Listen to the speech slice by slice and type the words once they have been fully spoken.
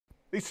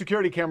These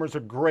security cameras are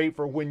great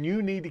for when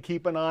you need to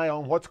keep an eye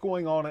on what's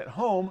going on at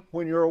home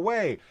when you're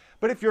away.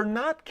 But if you're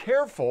not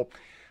careful,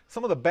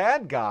 some of the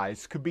bad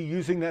guys could be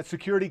using that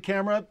security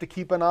camera to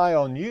keep an eye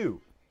on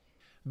you.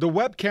 The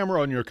web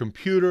camera on your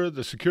computer,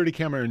 the security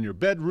camera in your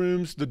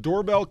bedrooms, the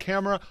doorbell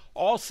camera,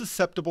 all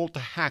susceptible to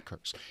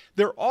hackers.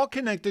 They're all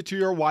connected to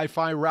your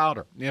Wi-Fi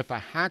router. If a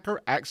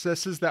hacker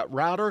accesses that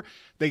router,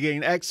 they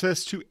gain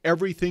access to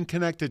everything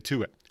connected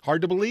to it.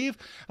 Hard to believe?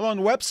 Well, on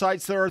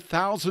websites, there are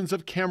thousands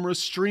of cameras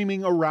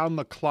streaming around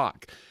the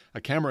clock.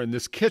 A camera in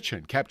this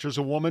kitchen captures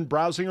a woman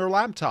browsing her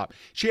laptop.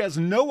 She has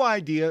no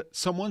idea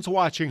someone's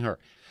watching her.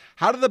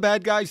 How do the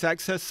bad guys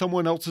access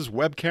someone else's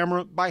web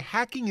camera? By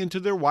hacking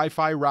into their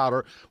Wi-Fi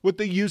router with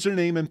the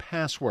username and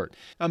password.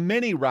 Now,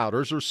 many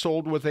routers are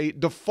sold with a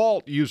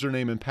default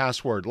username and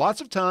password. Lots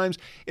of times,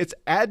 it's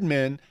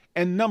admin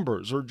and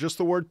numbers or just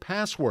the word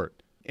password.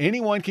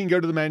 Anyone can go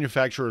to the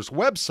manufacturer's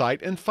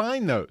website and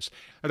find those.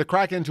 Now, to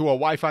crack into a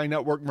Wi-Fi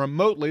network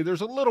remotely, there's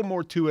a little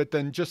more to it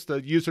than just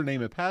the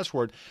username and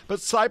password, but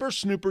cyber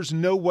snoopers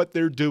know what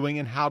they're doing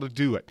and how to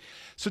do it.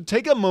 So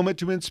take a moment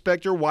to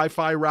inspect your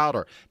Wi-Fi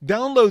router.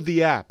 Download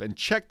the app and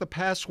check the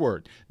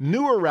password.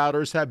 Newer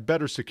routers have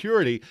better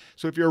security,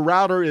 so if your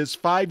router is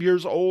 5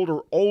 years old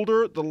or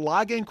older, the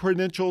login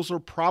credentials are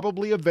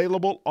probably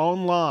available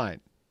online.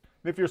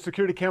 If your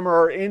security camera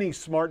or any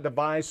smart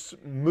device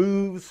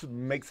moves,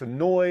 makes a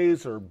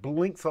noise, or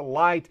blinks a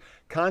light,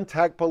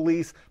 contact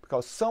police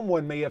because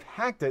someone may have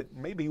hacked it,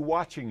 may be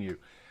watching you.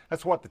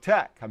 That's What the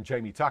Tech. I'm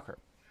Jamie Tucker.